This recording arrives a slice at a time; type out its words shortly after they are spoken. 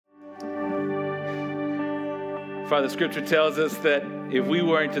Father, Scripture tells us that if we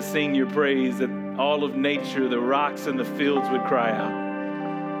weren't to sing your praise, that all of nature, the rocks and the fields would cry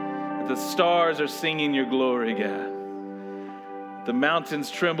out. That the stars are singing your glory, God. The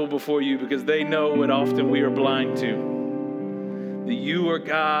mountains tremble before you because they know what often we are blind to. That you are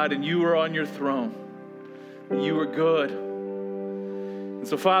God and you are on your throne. That you are good. And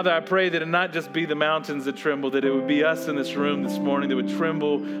so, Father, I pray that it not just be the mountains that tremble, that it would be us in this room this morning that would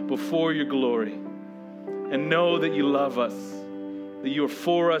tremble before your glory and know that you love us, that you are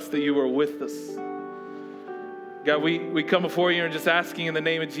for us, that you are with us. God, we come before you and just asking in the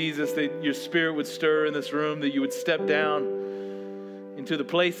name of Jesus that your spirit would stir in this room, that you would step down into the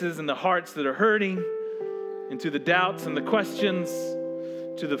places and the hearts that are hurting, into the doubts and the questions,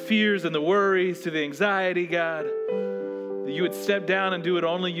 to the fears and the worries, to the anxiety, God, that you would step down and do what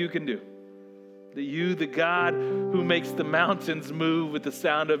only you can do. That you, the God who makes the mountains move with the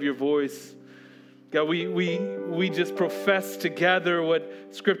sound of your voice, God, we just profess together what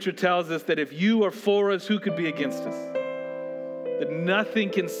Scripture tells us, that if you are for us, who could be against us? That nothing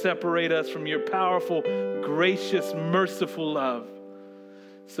can separate us from your powerful, gracious, merciful love.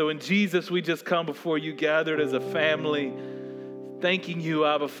 So in Jesus, we just come before you gathered as a family, thanking you,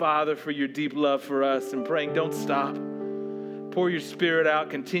 Abba Father, for your deep love for us and praying, don't stop. Pour your Spirit out.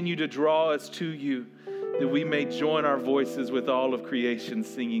 Continue to draw us to you, that we may join our voices with all of creation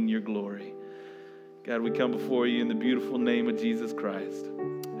singing your glory. God, we come before you in the beautiful name of Jesus Christ.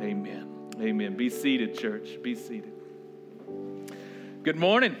 Amen. Amen. Be seated, church. Be seated. Good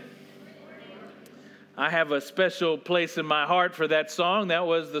morning. I have a special place in my heart for that song. That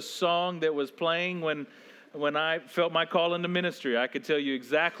was the song that was playing when I felt my call into ministry. I could tell you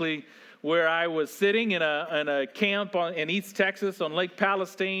exactly where I was sitting in a camp in East Texas on Lake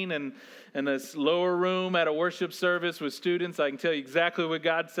Palestine, and in this lower room at a worship service with students. I can tell you exactly what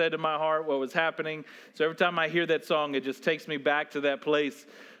God said to my heart, what was happening. So every time I hear that song, it just takes me back to that place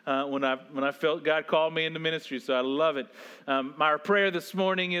when I felt God called me into ministry. So I love it. My prayer this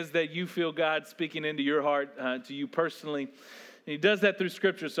morning is that you feel God speaking into your heart to you personally. And he does that through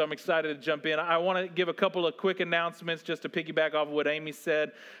Scripture, so I'm excited to jump in. I want to give a couple of quick announcements just to piggyback off of what Amy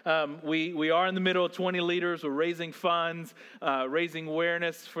said. We are in the middle of 20 leaders. We're raising funds, raising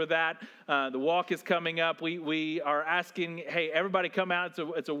awareness for that. The walk is coming up. We are asking, hey, everybody come out.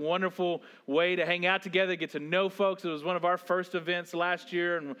 It's a wonderful way to hang out together, get to know folks. It was one of our first events last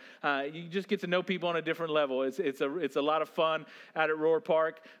year, and you just get to know people on a different level. It's a lot of fun out at Roar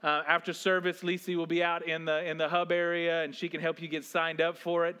Park. After service, Lisi will be out in the hub area, and she can help you get signed up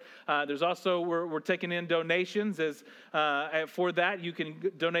for it. There's also, we're taking in donations. For that, you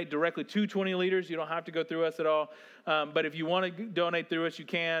can donate directly to 20 leaders. You don't have to go through us at all. But if you want to donate through us, you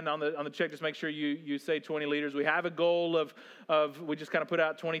can. On the check, just make sure you say 20 leaders. We have a goal of we just kind of put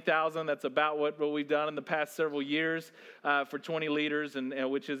out 20,000. That's about what we've done in the past several years for 20 leaders, and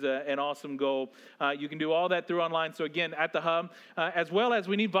which is an awesome goal. You can do all that through online. So again, at the hub, as well as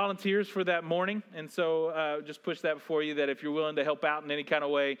we need volunteers for that morning. And so just push that for you, that if you're willing to help out in any kind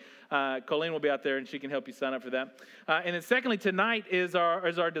of way, Colleen will be out there and she can help you sign up for that. And then secondly, tonight is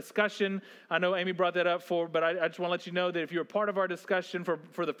our discussion. I know Amy brought that up but I just want to let you know that if you're a part of our discussion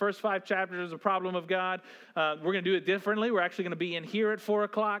for the first 5 chapters of the problem of God, we're going to do it differently. We're actually going to be in here at 4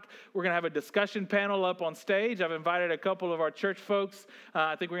 o'clock. We're going to have a discussion panel up on stage. I've invited a couple of our church folks.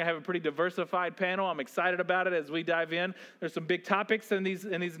 I think we're going to have a pretty diversified panel. I'm excited about it as we dive in. There's some big topics in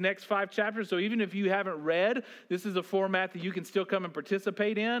these next 5 chapters. So even if you haven't read, this is a format that you can still come and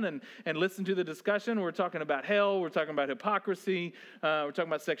participate in and listen to the discussion. We're talking about hell. We're talking about hypocrisy. We're talking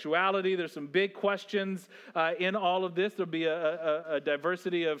about sexuality. There's some big questions in all of this. There'll be a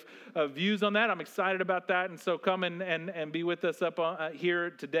diversity of views on that. I'm excited about that. And so come and be with us up here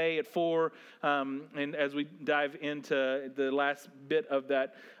today at 4 and as we dive into the last bit of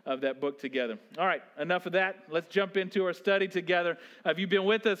that book together. All right, enough of that. Let's jump into our study together. If you've been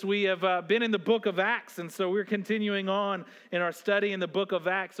with us, we have been in the book of Acts, and so we're continuing on in our study in the book of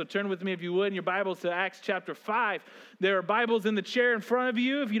Acts. So turn with me, if you would, in your Bibles to Acts chapter 5. There are Bibles in the chair in front of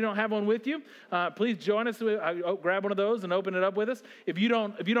you. If you don't have one with you, please join us. Grab one of those and open it up with us. If you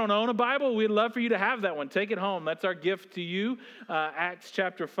don't own a Bible, we'd love for you to have that one. Take it home. That's our gift to you. Acts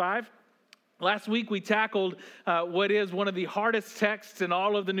chapter 5. Last week, we tackled what is one of the hardest texts in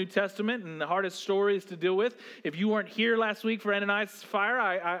all of the New Testament and the hardest stories to deal with. If you weren't here last week for Ananias' fire,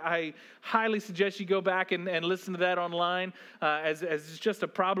 I highly suggest you go back and listen to that online as it's just a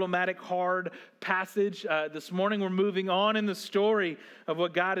problematic, hard passage. This morning, we're moving on in the story of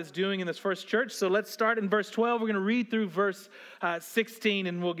what God is doing in this first church. So let's start in verse 12. We're going to read through verse 16,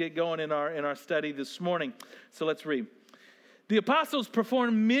 and we'll get going in our study this morning. So let's read. The apostles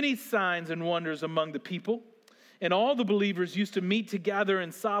performed many signs and wonders among the people, And all the believers used to meet together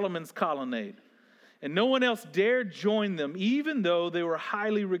in Solomon's colonnade. And no one else dared join them, even though they were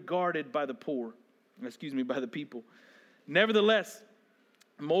highly regarded by the by the people. Nevertheless,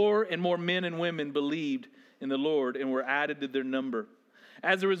 more and more men and women believed in the Lord and were added to their number.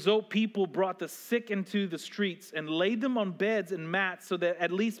 As a result, people brought the sick into the streets and laid them on beds and mats so that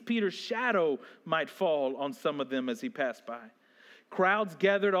at least Peter's shadow might fall on some of them as he passed by. Crowds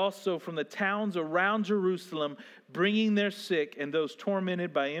gathered also from the towns around Jerusalem, bringing their sick and those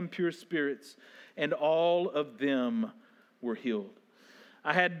tormented by impure spirits, and all of them were healed.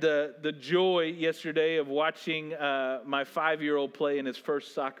 I had the joy yesterday of watching my 5-year-old play in his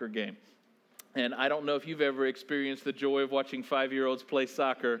first soccer game. And I don't know if you've ever experienced the joy of watching 5-year-olds play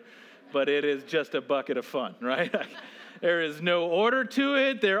soccer, but it is just a bucket of fun, right? There is no order to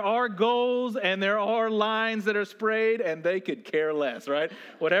it. There are goals and there are lines that are sprayed, and they could care less, right?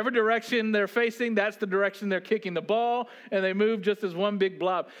 Whatever direction they're facing, that's the direction they're kicking the ball, and they move just as one big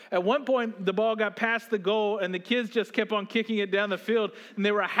blob. At one point, the ball got past the goal, and the kids just kept on kicking it down the field, and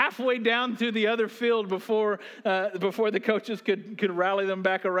they were halfway down to the other field before the coaches could rally them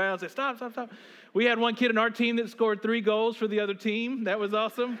back around and say, stop. We had one kid in our team that scored 3 goals for the other team. That was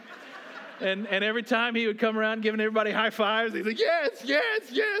awesome. And every time he would come around giving everybody high fives, he's like,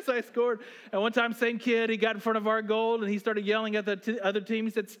 yes, I scored. And one time, same kid, he got in front of our goal, and he started yelling at the other team.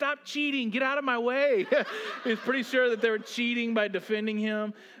 He said, stop cheating, get out of my way. He was pretty sure that they were cheating by defending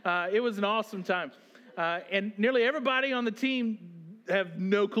him. It was an awesome time. And nearly everybody on the team have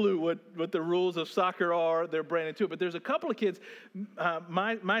no clue what the rules of soccer are. They're brand new to it. But there's a couple of kids,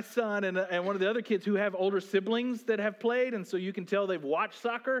 my son and one of the other kids who have older siblings that have played, and so you can tell they've watched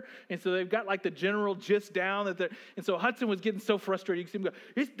soccer, and so they've got like the general gist down. And so Hudson was getting so frustrated. You can see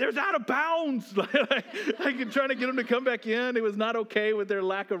him go, there's out of bounds. like trying to get him to come back in. It was not okay with their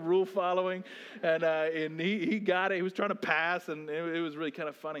lack of rule following. And he got it. He was trying to pass, and it was really kind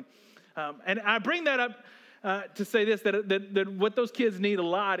of funny. And I bring that up to say this, that what those kids need a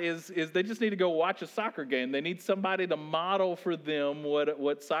lot is they just need to go watch a soccer game. They need somebody to model for them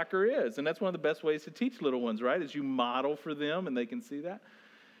what soccer is. And that's one of the best ways to teach little ones, right? Is you model for them and they can see that.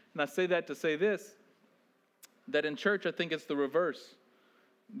 And I say that to say this, that in church, I think it's the reverse.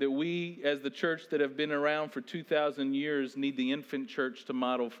 That we, as the church that have been around for 2,000 years, need the infant church to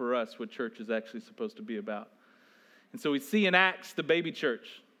model for us what church is actually supposed to be about. And so we see in Acts the baby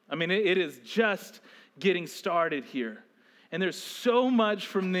church. I mean, it is just getting started here. And there's so much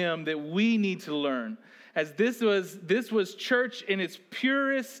from them that we need to learn. As this was church in its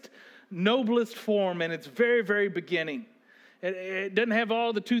purest, noblest form in its very, very beginning. It doesn't have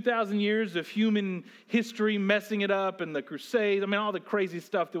all the 2,000 years of human history messing it up and the Crusades. I mean, all the crazy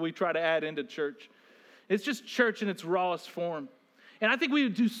stuff that we try to add into church. It's just church in its rawest form. And I think we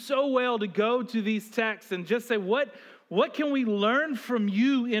would do so well to go to these texts and just say, what can we learn from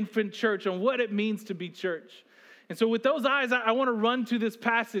you, infant church, on what it means to be church? And so with those eyes, I want to run to this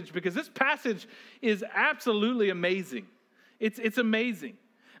passage because this passage is absolutely amazing. It's amazing.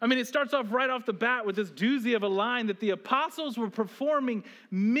 I mean, it starts off right off the bat with this doozy of a line that the apostles were performing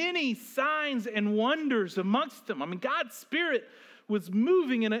many signs and wonders amongst them. I mean, God's Spirit was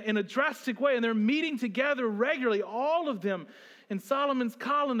moving in a drastic way, and they're meeting together regularly, all of them, in Solomon's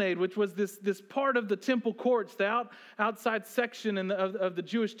colonnade, which was this part of the temple courts, the outside section of the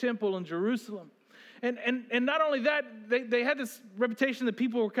Jewish temple in Jerusalem. And not only that, they had this reputation that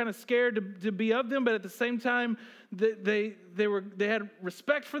people were kind of scared to be of them, but at the same time, they had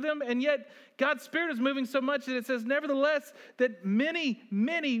respect for them. And yet, God's Spirit is moving so much that it says, nevertheless, that many,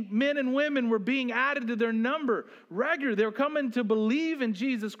 many men and women were being added to their number regularly. They were coming to believe in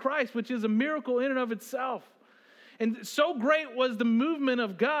Jesus Christ, which is a miracle in and of itself. And so great was the movement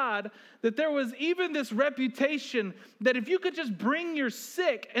of God that there was even this reputation that if you could just bring your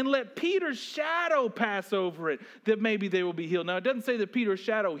sick and let Peter's shadow pass over it, that maybe they will be healed. Now, it doesn't say that Peter's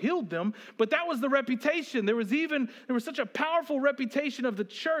shadow healed them, but that was the reputation. There was such a powerful reputation of the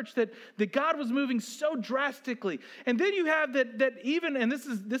church that God was moving so drastically. And then you have that even, and this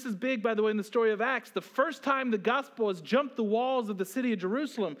is big, by the way, in the story of Acts, the first time the gospel has jumped the walls of the city of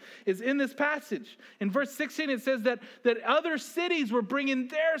Jerusalem is in this passage. In verse 16, it says that other cities were bringing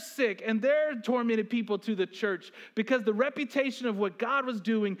their sick and their tormented people to the church because the reputation of what God was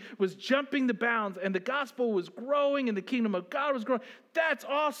doing was jumping the bounds and the gospel was growing and the kingdom of God was growing. That's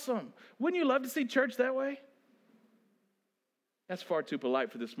awesome. Wouldn't you love to see church that way? That's far too polite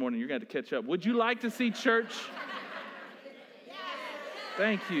for this morning. You're going to have to catch up. Would you like to see church?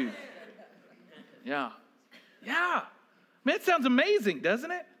 Thank you. Yeah. Man, it sounds amazing,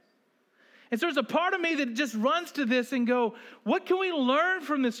 doesn't it? And so there's a part of me that just runs to this and go, what can we learn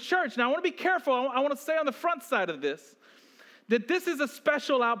from this church? Now, I want to be careful. I want to say on the front side of this, that this is a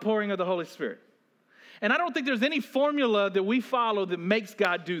special outpouring of the Holy Spirit. And I don't think there's any formula that we follow that makes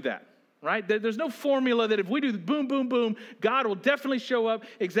God do that, right? There's no formula that if we do boom, boom, boom, God will definitely show up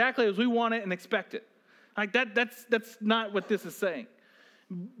exactly as we want it and expect it. Like that's not what this is saying.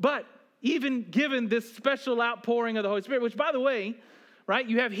 But even given this special outpouring of the Holy Spirit, which, by the way, right,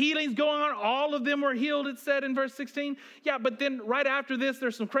 you have healings going on. All of them were healed, it said in verse 16. Yeah, but then right after this,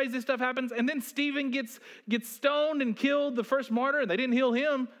 there's some crazy stuff happens. And then Stephen gets stoned and killed, the first martyr, and they didn't heal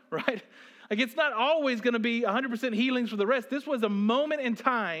him, right? Like, it's not always going to be 100% healings for the rest. This was a moment in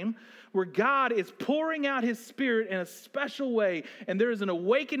time where God is pouring out his Spirit in a special way, and there is an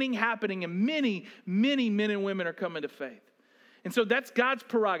awakening happening, and many, many men and women are coming to faith. And so that's God's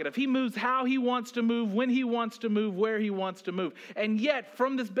prerogative. He moves how he wants to move, when he wants to move, where he wants to move. And yet,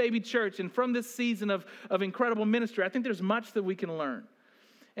 from this baby church and from this season of incredible ministry, I think there's much that we can learn.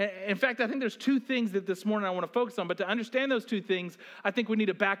 In fact, I think there's two things that this morning I want to focus on. But to understand those two things, I think we need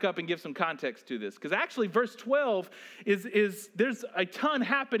to back up and give some context to this. Because actually, verse 12 is there's a ton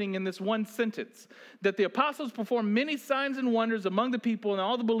happening in this one sentence. That the apostles performed many signs and wonders among the people, and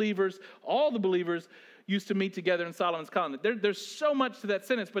all the believers used to meet together in Solomon's colonnade. There's so much to that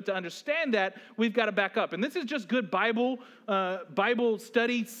sentence, but to understand that, we've got to back up. And this is just good Bible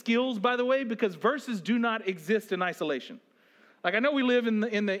study skills, by the way, because verses do not exist in isolation. Like, I know we live in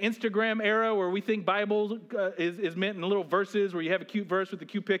the Instagram era where we think Bible is meant in little verses where you have a cute verse with a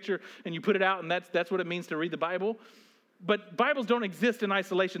cute picture and you put it out, and that's what it means to read the Bible. But Bibles don't exist in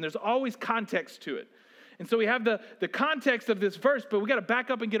isolation. There's always context to it. And so we have the context of this verse, but we got to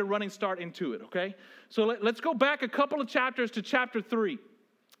back up and get a running start into it, okay? So let's go back a couple of chapters to chapter 3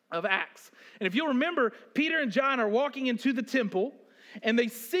 of Acts. And if you'll remember, Peter and John are walking into the temple, and they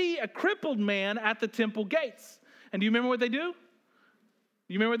see a crippled man at the temple gates. And do you remember what they do?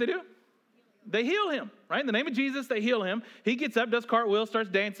 They heal him, right? In the name of Jesus, they heal him. He gets up, does cartwheels, starts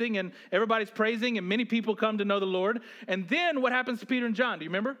dancing, and everybody's praising, and many people come to know the Lord. And then what happens to Peter and John? Do you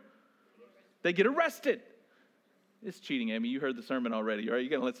remember? They get arrested. It's cheating, Amy. You heard the sermon already, right? You're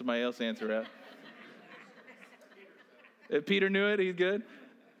going to let somebody else answer out. If Peter knew it, he's good.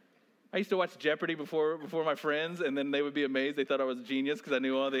 I used to watch Jeopardy before my friends, and then they would be amazed. They thought I was a genius because I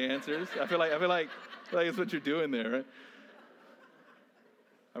knew all the answers. I feel like it's what you're doing there, right?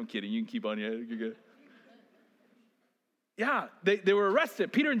 I'm kidding. You can keep on. You're good. Yeah, they were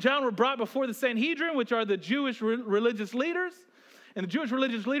arrested. Peter and John were brought before the Sanhedrin, which are the Jewish religious leaders. And the Jewish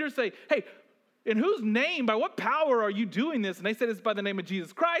religious leaders say, hey, in whose name, by what power are you doing this? And they said, it's by the name of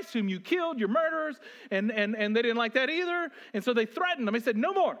Jesus Christ, whom you killed, you're murderers. And they didn't like that either. And so they threatened them. They said,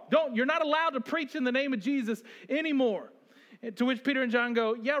 no more. You're not allowed to preach in the name of Jesus anymore. To which Peter and John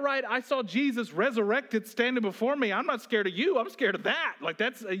go, yeah, right, I saw Jesus resurrected standing before me. I'm not scared of you. I'm scared of that. Like,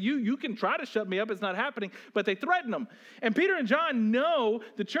 that's you can try to shut me up. It's not happening. But they threaten them. And Peter and John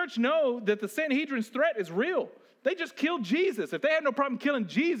the church know that the Sanhedrin's threat is real. They just killed Jesus. If they had no problem killing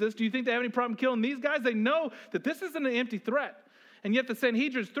Jesus, do you think they have any problem killing these guys? They know that this isn't an empty threat. And yet the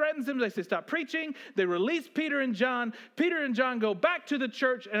Sanhedrin threatens them. They say, stop preaching. They release Peter and John. Peter and John go back to the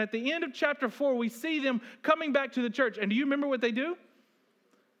church. And at the end of chapter 4, we see them coming back to the church. And do you remember what they do?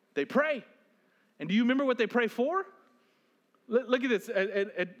 They pray. And do you remember what they pray for? Look at this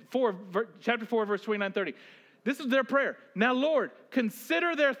at chapter 4, verse 29-30. This is their prayer. Now, Lord,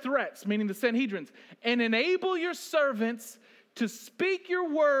 consider their threats, meaning the Sanhedrins, and enable your servants to speak your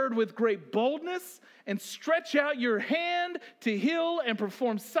word with great boldness and stretch out your hand to heal and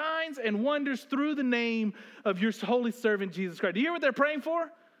perform signs and wonders through the name of your holy servant, Jesus Christ. Do you hear what they're praying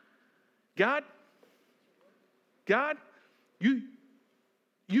for? God, you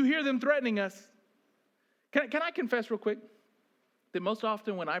hear them threatening us. Can I confess real quick that most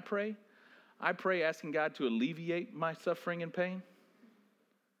often when I pray asking God to alleviate my suffering and pain?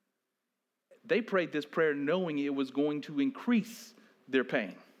 They prayed this prayer knowing it was going to increase their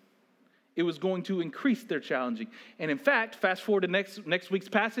pain. It was going to increase their challenging. And in fact, fast forward to next week's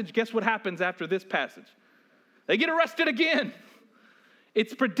passage, guess what happens after this passage? They get arrested again.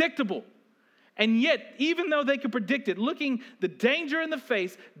 It's predictable. And yet, even though they could predict it, looking the danger in the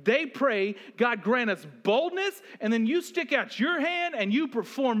face, they pray, God, grant us boldness, and then you stick out your hand and you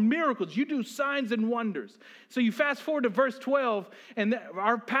perform miracles. You do signs and wonders. So you fast forward to verse 12, and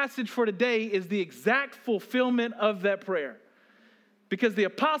our passage for today is the exact fulfillment of that prayer. Because the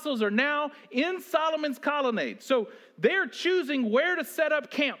apostles are now in Solomon's colonnade. So they're choosing where to set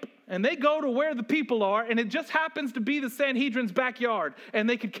up camp. And they go to where the people are, and it just happens to be the Sanhedrin's backyard, and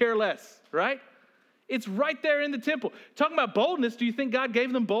they could care less, right? It's right there in the temple. Talking about boldness, do you think God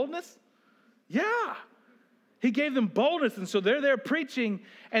gave them boldness? Yeah. He gave them boldness, and so they're there preaching,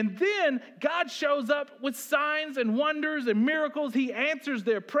 and then God shows up with signs and wonders and miracles. He answers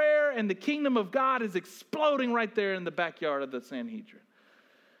their prayer, and the kingdom of God is exploding right there in the backyard of the Sanhedrin.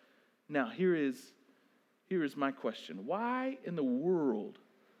 Now, here is my question. Why in the world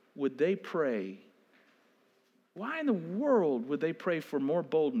would they pray? Why in the world would they pray for more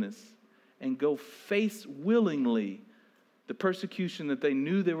boldness and go face willingly the persecution that they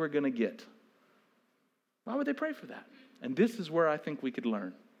knew they were going to get? Why would they pray for that? And this is where I think we could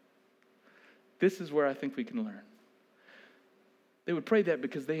learn. This is where I think we can learn. They would pray that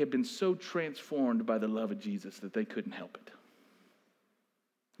because they had been so transformed by the love of Jesus that they couldn't help it.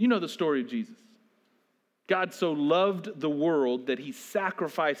 You know the story of Jesus. God so loved the world that he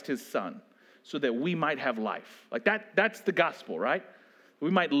sacrificed his son so that we might have life. Like that's the gospel, right?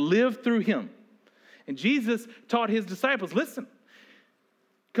 We might live through him. And Jesus taught his disciples, listen,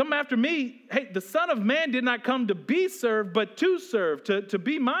 come after me. Hey, the Son of Man did not come to be served, but to serve. To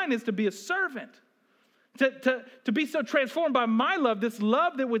be mine is to be a servant. To be so transformed by my love, this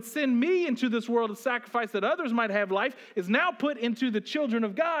love that would send me into this world of sacrifice that others might have life, is now put into the children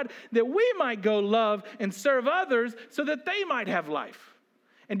of God that we might go love and serve others so that they might have life.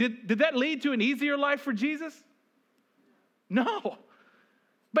 And did that lead to an easier life for Jesus? No.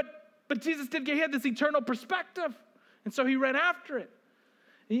 But Jesus he had this eternal perspective, and so he ran after it.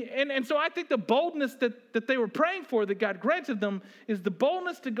 And so I think the boldness that they were praying for, that God granted them, is the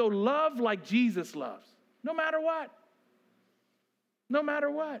boldness to go love like Jesus loves, no matter what. No matter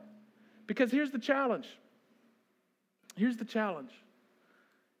what. Because here's the challenge. Here's the challenge.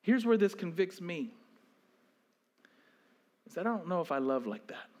 Here's where this convicts me. Is I don't know if I love like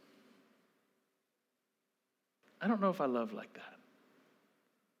that. I don't know if I love like that.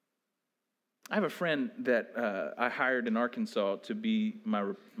 I have a friend that I hired in Arkansas to be my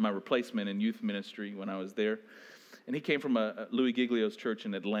replacement in youth ministry when I was there. And he came from a Louis Giglio's church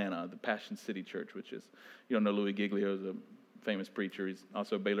in Atlanta, the Passion City Church, which is, you don't know Louis Giglio is a famous preacher. He's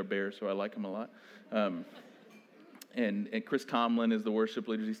also a Baylor Bear, so I like him a lot. And Chris Tomlin is the worship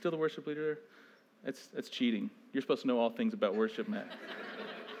leader. Is he still the worship leader there? That's cheating. You're supposed to know all things about worship, Matt.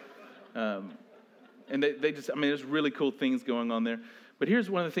 And they just, there's really cool things going on there. But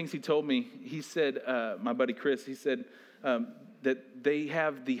here's one of the things he told me. He said, my buddy Chris, he said that they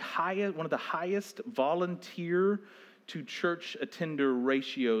have one of the highest volunteer to church attender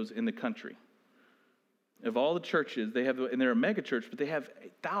ratios in the country. Of all the churches, they have, and they're a mega church, but they have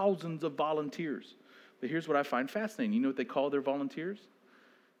thousands of volunteers. But here's what I find fascinating. You know what they call their volunteers?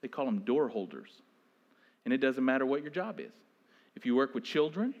 They call them door holders. And it doesn't matter what your job is. If you work with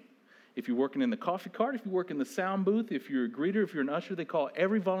children, if you're working in the coffee cart, if you work in the sound booth, if you're a greeter, if you're an usher, they call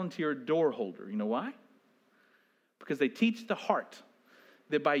every volunteer a door holder. You know why? Because they teach the heart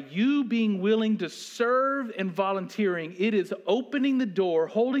that by you being willing to serve and volunteering, it is opening the door,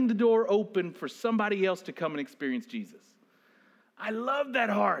 holding the door open for somebody else to come and experience Jesus. I love that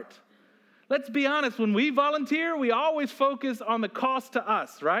heart. Let's be honest, when we volunteer, we always focus on the cost to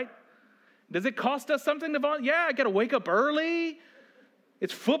us, right? Does it cost us something to volunteer? Yeah, I got to wake up early.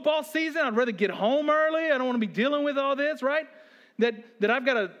 It's football season. I'd rather get home early. I don't want to be dealing with all this, right? That I've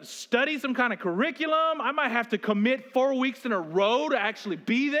got to study some kind of curriculum. I might have to commit 4 weeks in a row to actually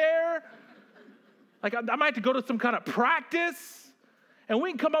be there. Like I might have to go to some kind of practice. And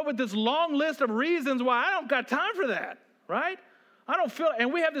we can come up with this long list of reasons why I don't got time for that, right? I don't feel,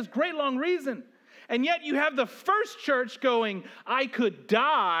 and we have this great long reason. And yet you have the first church going, I could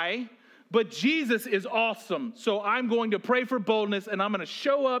die, but Jesus is awesome, so I'm going to pray for boldness, and I'm going to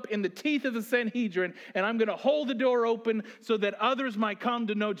show up in the teeth of the Sanhedrin, and I'm going to hold the door open so that others might come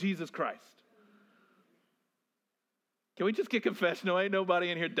to know Jesus Christ. Can we just get confessional? Ain't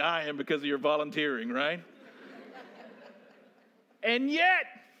nobody in here dying because of your volunteering, right? And yet,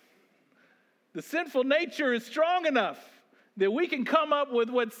 the sinful nature is strong enough that we can come up with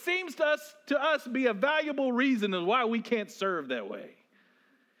what seems to us be a valuable reason as why we can't serve that way.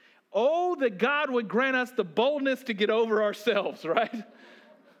 Oh, that God would grant us the boldness to get over ourselves, right?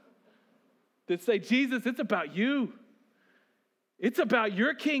 To say, Jesus, it's about you. It's about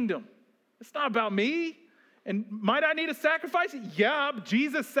your kingdom. It's not about me. And might I need a sacrifice? Yeah,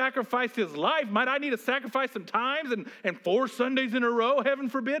 Jesus sacrificed his life. Might I need to sacrifice some times and 4 Sundays in a row, heaven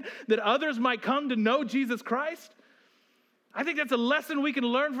forbid, that others might come to know Jesus Christ? I think that's a lesson we can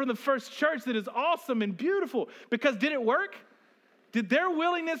learn from the first church that is awesome and beautiful. Because did it work? Did their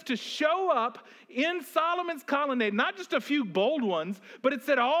willingness to show up in Solomon's colonnade, not just a few bold ones, but it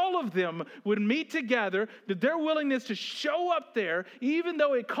said all of them would meet together, did their willingness to show up there, even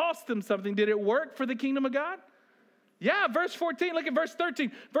though it cost them something, did it work for the kingdom of God? Yeah, verse 14, look at verse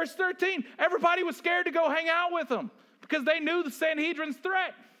 13. Verse 13, everybody was scared to go hang out with them because they knew the Sanhedrin's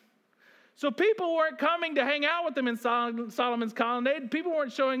threat. So people weren't coming to hang out with them in Solomon's colonnade. People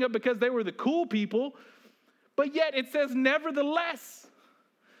weren't showing up because they were the cool people. But yet it says, nevertheless,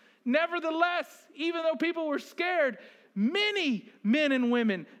 even though people were scared, many men and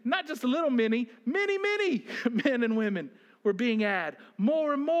women, not just a little many men and women were being added.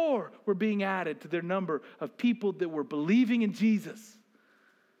 More and more were being added to their number of people that were believing in Jesus.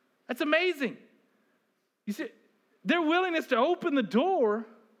 That's amazing. You see, their willingness to open the door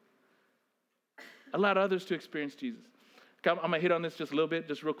allowed others to experience Jesus. I'm going to hit on this just a little bit,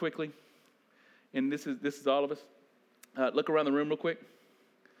 just real quickly. And this is all of us. Look around the room real quick.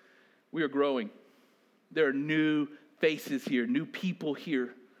 We are growing. There are new faces here, new people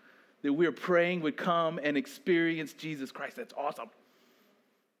here that we're praying would come and experience Jesus Christ. That's awesome,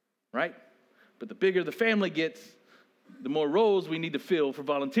 right? But the bigger the family gets, the more roles we need to fill for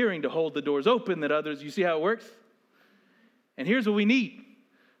volunteering to hold the doors open that others, you see how it works? And here's what we need.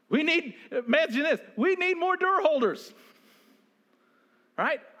 Imagine this, we need more door holders,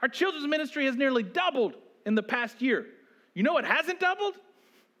 right? Our children's ministry has nearly doubled in the past year. You know what hasn't doubled?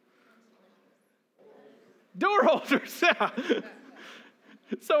 Door holders, yeah.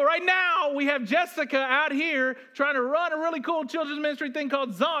 So right now, we have Jessica out here trying to run a really cool children's ministry thing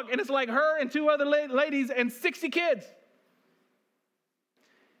called Zonk, and it's like her and two other ladies and 60 kids.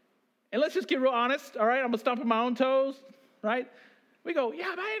 And let's just get real honest, all right? I'm going to stomp on my own toes, right? We go,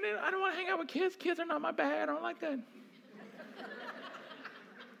 yeah, man, I don't want to hang out with kids. Kids are not my bag. I don't like that.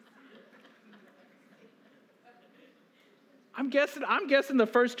 I'm guessing the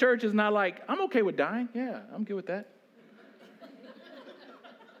first church is not like, I'm okay with dying. Yeah, I'm good with that.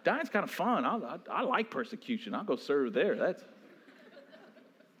 Dying's kind of fun. I like persecution. I'll go serve there.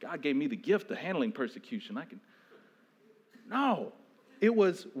 God gave me the gift of handling persecution. No. It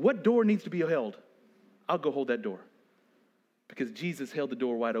was, what door needs to be held? I'll go hold that door. Because Jesus held the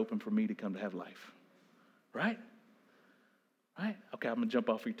door wide open for me to come to have life. Right? Right? Okay, I'm going to jump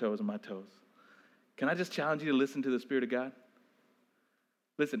off your toes and my toes. Can I just challenge you to listen to the Spirit of God?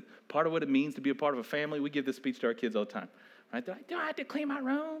 Listen, part of what it means to be a part of a family, we give this speech to our kids all the time. Right? Do I have to clean my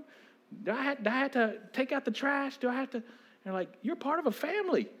room? Do I have to take out the trash? Do I have to? And like, you're part of a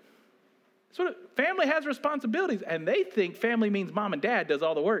family. Family has responsibilities, and they think family means mom and dad does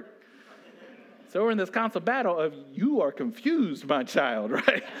all the work. So we're in this constant battle of, you are confused, my child,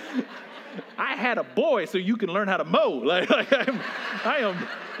 right? I had a boy so you can learn how to mow. I am,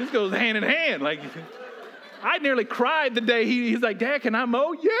 this goes hand in hand. Like, I nearly cried the day he's like, Dad, can I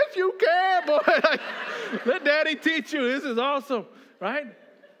mow? Yes, you can, boy. Like, let Daddy teach you. This is awesome, right?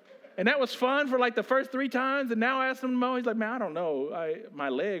 And that was fun for like the first 3 times. And now I asked him to mow. He's like, man, I don't know. My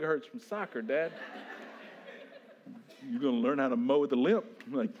leg hurts from soccer, Dad. You're going to learn how to mow with a limp.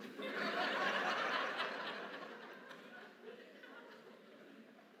 I'm like,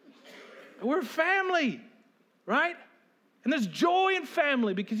 we're family, right? And there's joy in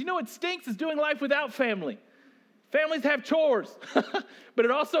family because you know what stinks is doing life without family. Families have chores, but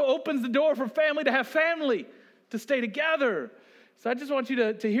it also opens the door for family to have family, to stay together. So I just want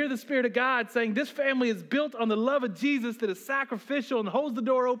you to hear the Spirit of God saying this family is built on the love of Jesus that is sacrificial and holds the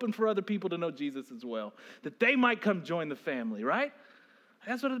door open for other people to know Jesus as well, that they might come join the family, right?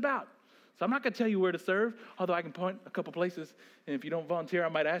 That's what it's about. So I'm not going to tell you where to serve, although I can point a couple places, and if you don't volunteer, I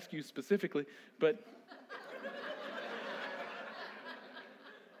might ask you specifically, but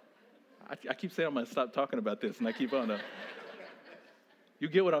I keep saying I'm going to stop talking about this, and I keep on. You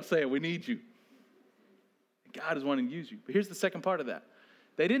get what I'm saying. We need you. God is wanting to use you. But here's the second part of that.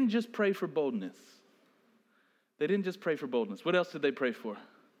 They didn't just pray for boldness. What else did they pray for?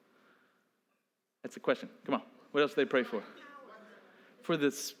 That's the question. Come on. What else did they pray for? For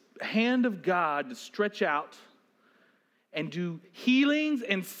this hand of God to stretch out and do healings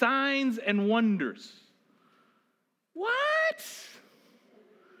and signs and wonders. What?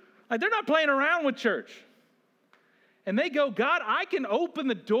 Like, they're not playing around with church. And they go, God, I can open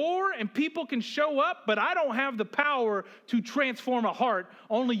the door and people can show up, but I don't have the power to transform a heart.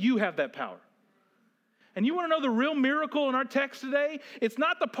 Only you have that power. And you want to know the real miracle in our text today? It's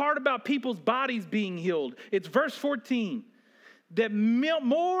not the part about people's bodies being healed. It's verse 14. That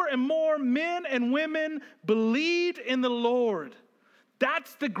more and more men and women believed in the Lord.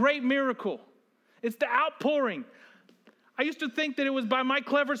 That's the great miracle. It's the outpouring. I used to think that it was by my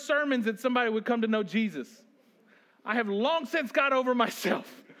clever sermons that somebody would come to know Jesus. I have long since got over myself.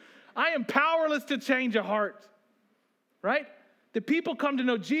 I am powerless to change a heart, right? That people come to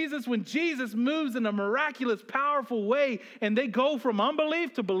know Jesus when Jesus moves in a miraculous, powerful way, and they go from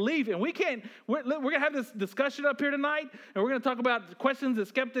unbelief to belief. And we're going to have this discussion up here tonight, and we're going to talk about questions that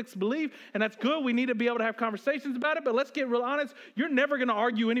skeptics believe, and that's good. We need to be able to have conversations about it, but let's get real honest. You're never going to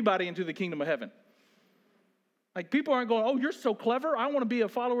argue anybody into the kingdom of heaven. Like, people aren't going, oh, you're so clever. I want to be a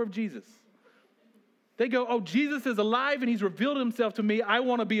follower of Jesus. They go, oh, Jesus is alive, and he's revealed himself to me. I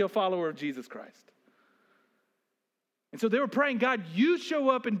want to be a follower of Jesus Christ. And so they were praying, God, you show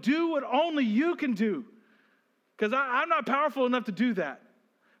up and do what only you can do. Because I'm not powerful enough to do that.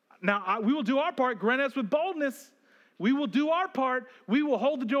 Now, we will do our part. Grant us with boldness. We will do our part. We will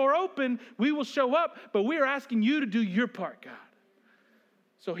hold the door open. We will show up. But we are asking you to do your part, God.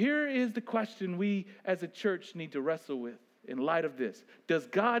 So here is the question we as a church need to wrestle with in light of this. Does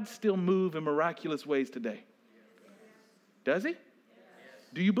God still move in miraculous ways today? Does he? Yes.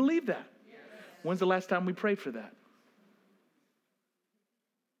 Do you believe that? Yes. When's the last time we prayed for that?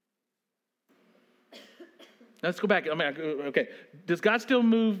 Let's go back. Okay. Does God still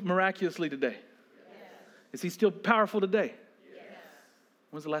move miraculously today? Yes. Is he still powerful today? Yes.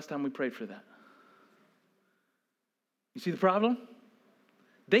 When's the last time we prayed for that? You see the problem?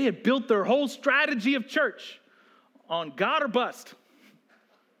 They had built their whole strategy of church on God or bust.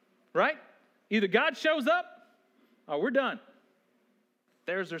 Right? Either God shows up or we're done.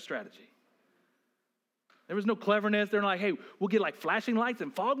 There's their strategy. There was no cleverness. They're like, hey, we'll get like flashing lights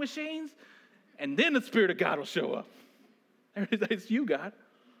and fog machines, and then the Spirit of God will show up. It's you, God.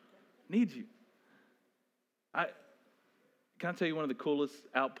 Needs you. Can I tell you one of the coolest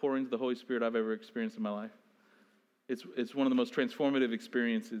outpourings of the Holy Spirit I've ever experienced in my life? It's one of the most transformative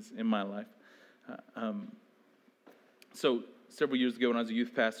experiences in my life. So several years ago when I was a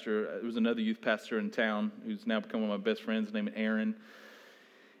youth pastor, there was another youth pastor in town who's now become one of my best friends named Aaron.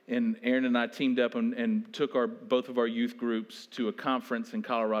 And Aaron and I teamed up and took both of our youth groups to a conference in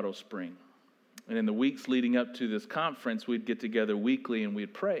Colorado Springs. And in the weeks leading up to this conference, we'd get together weekly and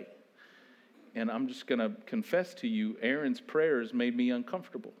we'd pray. And I'm just going to confess to you, Aaron's prayers made me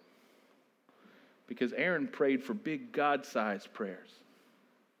uncomfortable. Because Aaron prayed for big God-sized prayers.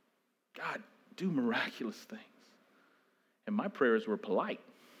 God, do miraculous things. And my prayers were polite.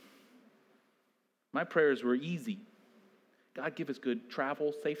 My prayers were easy. God, give us good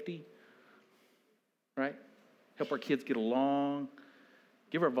travel safety. Right? Help our kids get along.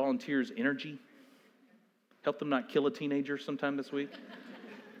 Give our volunteers energy. Help them not kill a teenager sometime this week.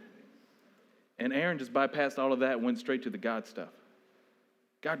 And Aaron just bypassed all of that and went straight to the God stuff.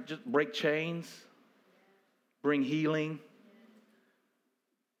 God, just break chains. Bring healing.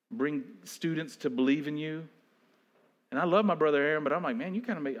 Bring students to believe in you. And I love my brother Aaron, but I'm like, man, you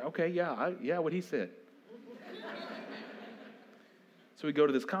kind of make, okay, yeah, what he said. So we go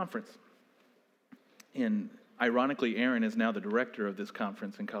to this conference. And ironically, Aaron is now the director of this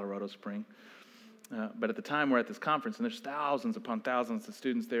conference in Colorado Springs. But at the time we're at this conference, and there's thousands upon thousands of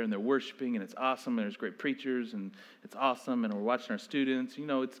students there, and they're worshiping, and it's awesome, and there's great preachers, and it's awesome, and we're watching our students. You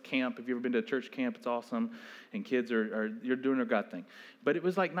know, it's camp. If you've ever been to a church camp, it's awesome, and kids you're doing their God thing. But it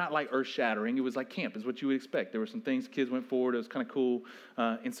was like not like earth-shattering. It was like camp is what you would expect. There were some things, kids went forward. It was kind of cool.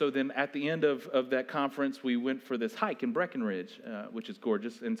 And so then at the end of that conference, we went for this hike in Breckenridge, which is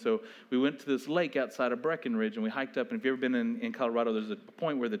gorgeous. And so we went to this lake outside of Breckenridge, and we hiked up. And if you've ever been in Colorado, there's a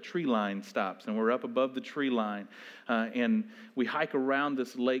point where the tree line stops, and we're up above the tree line. And we hike around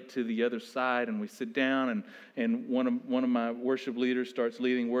this lake to the other side, and we sit down, and one of my worship leaders starts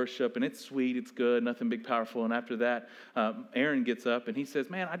leading worship, and it's sweet, it's good, nothing big, powerful. And after that, Aaron gets up, and he says,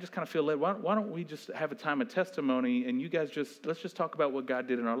 man, I just kind of feel led. Why don't we just have a time of testimony, and you guys let's just talk about what God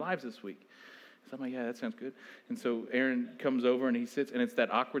did in our lives this week. So I'm like, yeah, that sounds good. And so Aaron comes over, and he sits, and it's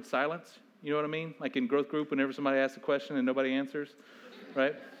that awkward silence. You know what I mean? Like in growth group, whenever somebody asks a question and nobody answers,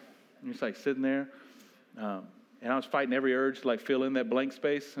 right? And you're just like sitting there. And I was fighting every urge to like fill in that blank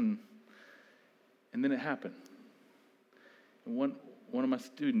space, and then it happened. And one of my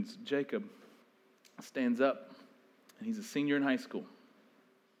students, Jacob, stands up, and he's a senior in high school.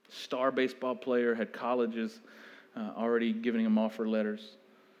 Star baseball player, had colleges already giving him offer letters.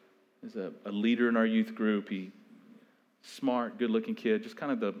 He's a leader in our youth group. He smart, good-looking kid, just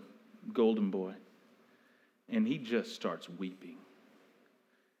kind of the golden boy. And he just starts weeping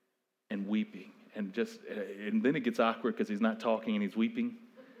and weeping. And then it gets awkward because he's not talking and he's weeping.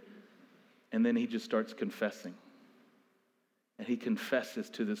 And then he just starts confessing. And he confesses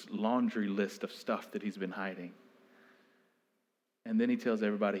to this laundry list of stuff that he's been hiding. And then he tells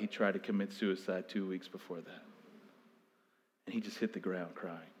everybody he tried to commit suicide 2 weeks before that. And he just hit the ground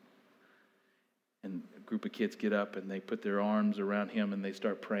crying. And a group of kids get up and they put their arms around him and they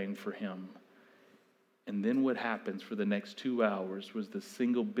start praying for him. And then what happens for the next 2 hours was the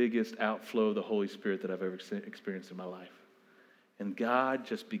single biggest outflow of the Holy Spirit that I've ever experienced in my life. And God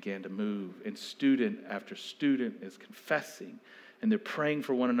just began to move. And student after student is confessing. And they're praying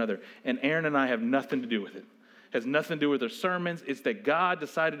for one another. And Aaron and I have nothing to do with it. It has nothing to do with their sermons. It's that God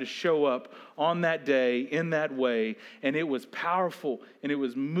decided to show up on that day in that way. And it was powerful. And it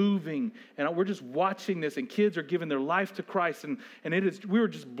was moving. And we're just watching this. And kids are giving their life to Christ. And we were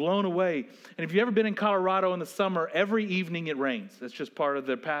just blown away. And if you've ever been in Colorado in the summer, every evening it rains. That's just part of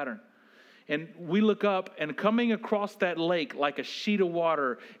the pattern. And we look up, and coming across that lake like a sheet of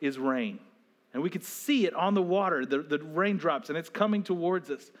water is rain. And we could see it on the water, the raindrops, and it's coming towards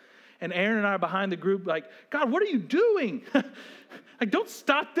us. And Aaron and I are behind the group like, God, what are you doing? Like, don't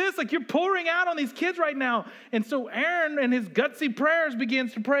stop this. Like, you're pouring out on these kids right now. And so Aaron and his gutsy prayers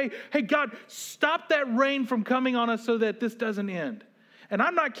begins to pray, hey, God, stop that rain from coming on us so that this doesn't end. And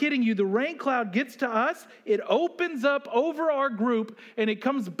I'm not kidding you. The rain cloud gets to us. It opens up over our group, and it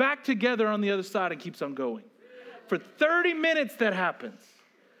comes back together on the other side and keeps on going. For 30 minutes that happens.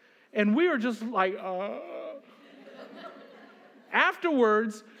 And we were just like,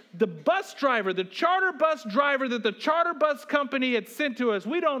 Afterwards, the bus driver, the charter bus driver that the charter bus company had sent to us,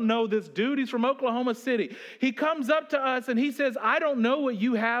 we don't know this dude. He's from Oklahoma City. He comes up to us and he says, I don't know what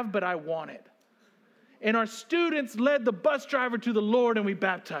you have, but I want it. And our students led the bus driver to the Lord, and we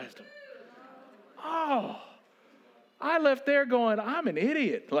baptized him. Oh, I left there going, I'm an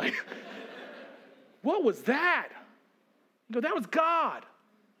idiot. Like, what was that? You know, that was God.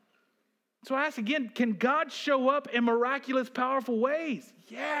 So I ask again, can God show up in miraculous, powerful ways?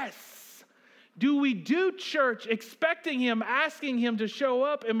 Yes. Do we do church expecting him, asking him to show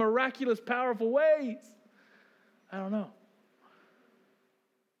up in miraculous, powerful ways? I don't know.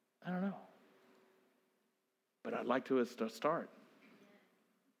 But I'd like us to start.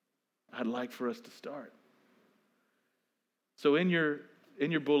 I'd like for us to start. So in your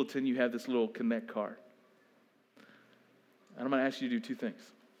bulletin, you have this little connect card. And I'm going to ask you to do two things.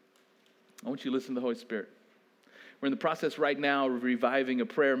 I want you to listen to the Holy Spirit. We're in the process right now of reviving a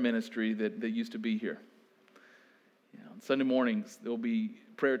prayer ministry that used to be here. On Sunday mornings, there will be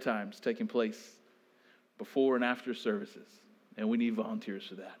prayer times taking place before and after services. And we need volunteers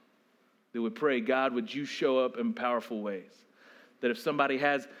for that. They would pray, God, would you show up in powerful ways? That if somebody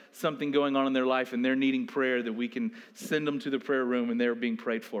has something going on in their life and they're needing prayer, that we can send them to the prayer room and they're being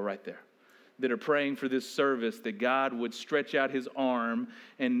prayed for right there. That are praying for this service, that God would stretch out his arm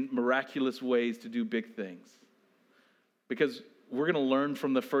in miraculous ways to do big things. Because we're going to learn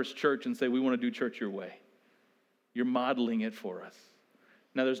from the first church and say, we want to do church your way. You're modeling it for us.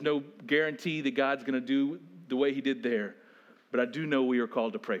 Now, there's no guarantee that God's going to do the way he did there, but I do know we are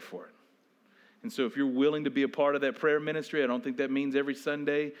called to pray for it. And so if you're willing to be a part of that prayer ministry, I don't think that means every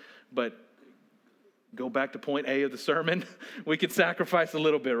Sunday, but go back to point A of the sermon. We could sacrifice a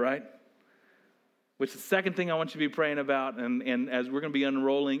little bit, right? Which is the second thing I want you to be praying about, and as we're going to be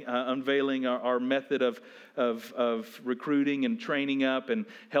unveiling our method of recruiting and training up and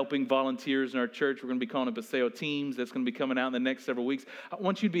helping volunteers in our church, we're going to be calling it Paseo Teams. That's going to be coming out in the next several weeks. I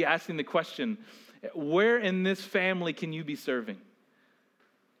want you to be asking the question, where in this family can you be serving?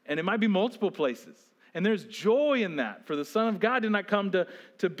 And it might be multiple places. And there's joy in that. For the Son of God did not come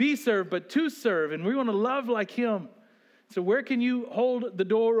to be served, but to serve. And we want to love like him. So where can you hold the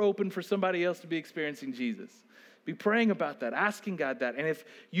door open for somebody else to be experiencing Jesus? Be praying about that, asking God that. And if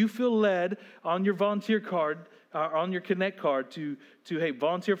you feel led on your volunteer card, on your Connect card to hey,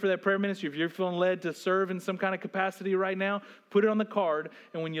 volunteer for that prayer ministry. If you're feeling led to serve in some kind of capacity right now, put it on the card.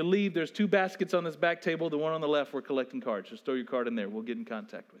 And when you leave, there's 2 baskets on this back table. The one on the left, we're collecting cards. Just throw your card in there. We'll get in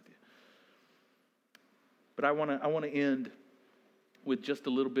contact with you. But I want to end with just a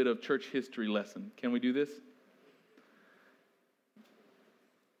little bit of church history lesson. Can we do this?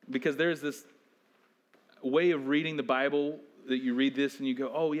 Because there's this way of reading the Bible that you read this and you go,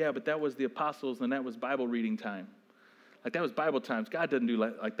 oh yeah, but that was the apostles and that was Bible reading time. Like that was Bible times. God doesn't do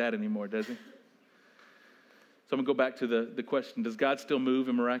like that anymore, does he? So I'm going to go back to the question, does God still move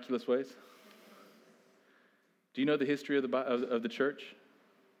in miraculous ways? Do you know the history of the church?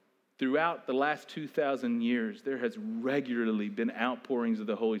 Throughout the last 2,000 years, there has regularly been outpourings of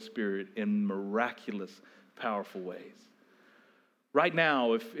the Holy Spirit in miraculous, powerful ways. Right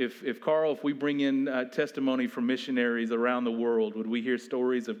now, if we bring in testimony from missionaries around the world, would we hear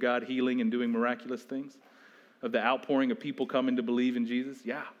stories of God healing and doing miraculous things? Of the outpouring of people coming to believe in Jesus?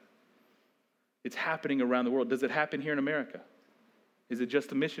 Yeah. It's happening around the world. Does it happen here in America? Is it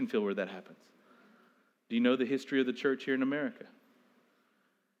just a mission field where that happens? Do you know the history of the church here in America?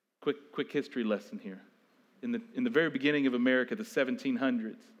 Quick history lesson here. In the very beginning of America, the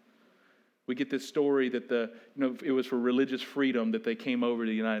 1700s, We get this story that it was for religious freedom that they came over to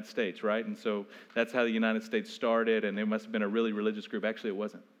the United States, right? And so that's how the United States started, and it must have been a really religious group. Actually, it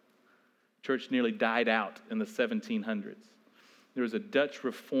wasn't. Church nearly died out in the 1700s. There was a Dutch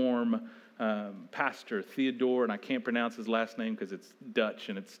Reform pastor, Theodore, and I can't pronounce his last name because it's Dutch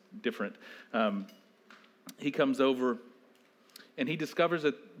and it's different. He comes over and he discovers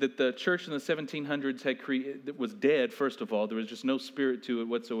that the church in the 1700s was dead, first of all. There was just no spirit to it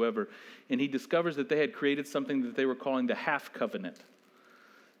whatsoever. And he discovers that they had created something that they were calling the half covenant.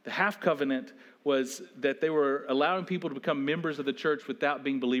 The half covenant was that they were allowing people to become members of the church without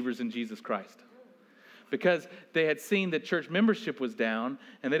being believers in Jesus Christ. Because they had seen that church membership was down,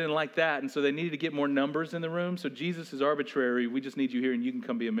 and they didn't like that, and so they needed to get more numbers in the room. So Jesus is arbitrary. We just need you here, and you can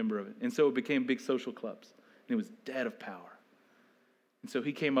come be a member of it. And so it became big social clubs, and it was dead of power. And so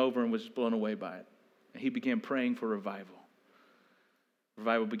he came over and was blown away by it. And he began praying for revival.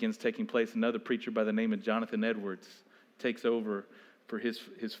 Revival begins taking place. Another preacher by the name of Jonathan Edwards takes over for his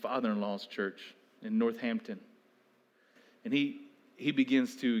father-in-law's church in Northampton. And he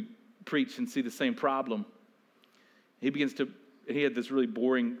begins to preach and see the same problem. He had this really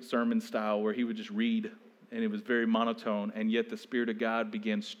boring sermon style where he would just read, and it was very monotone, and yet the Spirit of God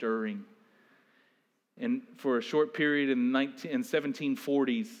began stirring. And for a short period in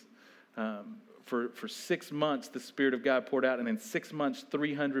 1740s, for 6 months, the Spirit of God poured out, and in 6 months,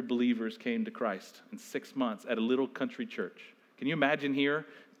 300 believers came to Christ in 6 months at a little country church. Can you imagine here,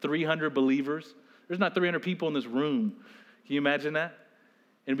 300 believers? There's not 300 people in this room. Can you imagine that?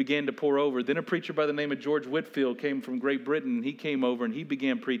 And began to pour over. Then a preacher by the name of George Whitefield came from Great Britain, and he came over and he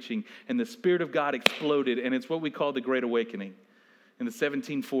began preaching, and the Spirit of God exploded, and it's what we call the Great Awakening in the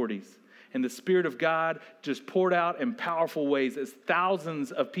 1740s. And the Spirit of God just poured out in powerful ways as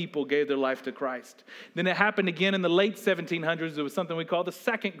thousands of people gave their life to Christ. Then it happened again in the late 1700s. There was something we call the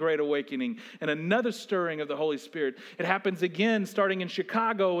Second Great Awakening and another stirring of the Holy Spirit. It happens again starting in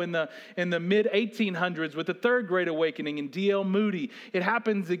Chicago in the mid-1800s with the Third Great Awakening in D.L. Moody. It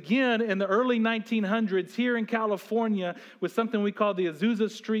happens again in the early 1900s here in California with something we call the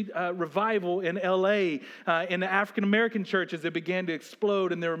Azusa Street Revival in L.A. In the African-American churches. It began to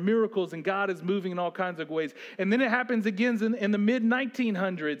explode, and there were miracles, and God is moving in all kinds of ways. And then it happens again in the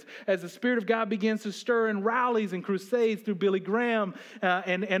mid-1900s as the Spirit of God begins to stir in rallies and crusades through Billy Graham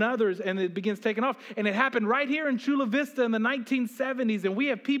and others, and it begins taking off. And it happened right here in Chula Vista in the 1970s, and we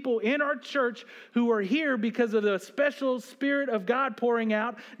have people in our church who are here because of the special Spirit of God pouring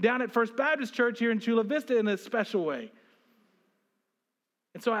out down at First Baptist Church here in Chula Vista in a special way.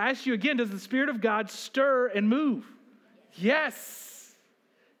 And so I ask you again, does the Spirit of God stir and move? Yes.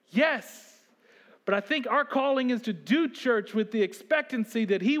 Yes, but I think our calling is to do church with the expectancy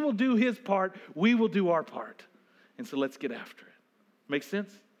that He will do His part, we will do our part. And so let's get after it. Make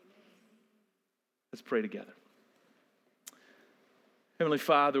sense? Let's pray together. Heavenly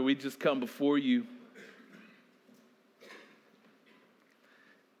Father, we just come before You.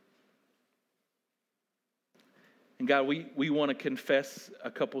 And God, we want to confess a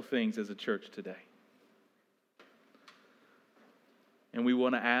couple things as a church today. And we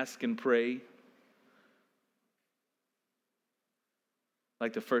want to ask and pray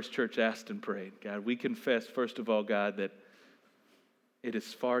like the first church asked and prayed. God, we confess, first of all, God, that it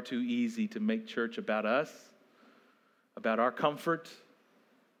is far too easy to make church about us, about our comfort,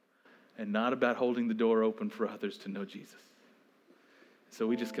 and not about holding the door open for others to know Jesus. So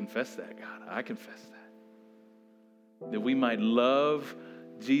we just confess that, God. I confess that. That we might love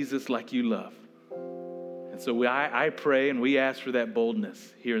Jesus like You love. And so I pray and we ask for that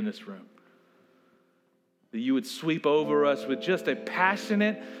boldness here in this room. That You would sweep over us with just a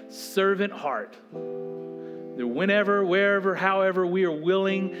passionate servant heart. That whenever, wherever, however, we are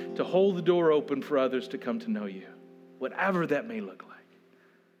willing to hold the door open for others to come to know You. Whatever that may look like.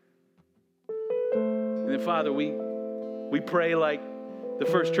 And then, Father, we pray like the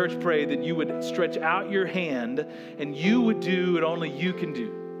first church prayed, that You would stretch out Your hand and You would do what only You can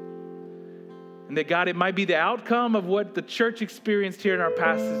do. And that, God, it might be the outcome of what the church experienced here in our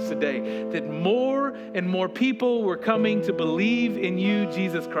passage today, that more and more people were coming to believe in You,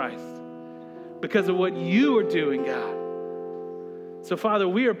 Jesus Christ, because of what You are doing, God. So, Father,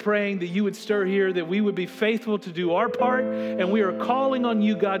 we are praying that You would stir here, that we would be faithful to do our part, and we are calling on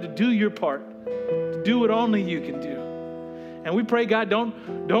You, God, to do Your part, to do what only You can do. And we pray, God,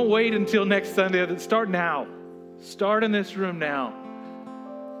 don't wait until next Sunday. Start now. Start in this room now.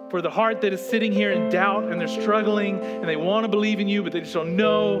 For the heart that is sitting here in doubt and they're struggling and they want to believe in You, but they just don't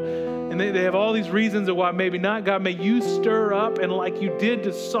know. And they have all these reasons of why maybe not. God, may You stir up, and like You did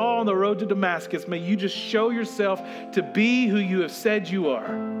to Saul on the road to Damascus, may You just show Yourself to be who You have said You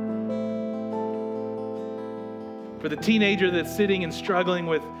are. For the teenager that's sitting and struggling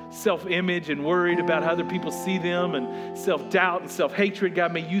with self-image and worried about how other people see them and self-doubt and self-hatred,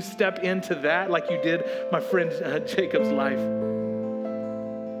 God, may you step into that like you did my friend Jacob's life.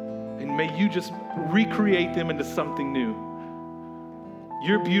 And may you just recreate them into something new.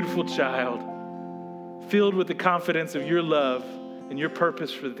 Your beautiful child, filled with the confidence of your love and your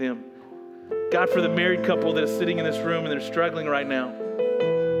purpose for them. God, for the married couple that is sitting in this room and they're struggling right now.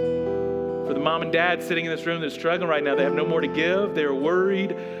 For the mom and dad sitting in this room, they're struggling right now. They have no more to give. They're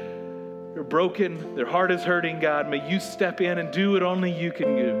worried. They're broken. Their heart is hurting, God. May you step in and do what only you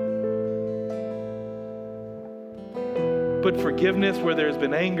can do. Put forgiveness where there's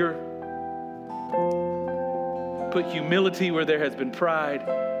been anger. Put humility where there has been pride.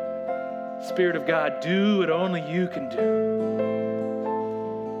 Spirit of God, do what only you can do.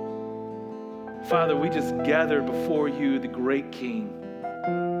 Father, we just gather before you, the great King.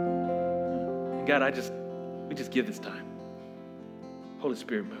 And God, we just give this time. Holy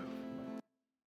Spirit, move.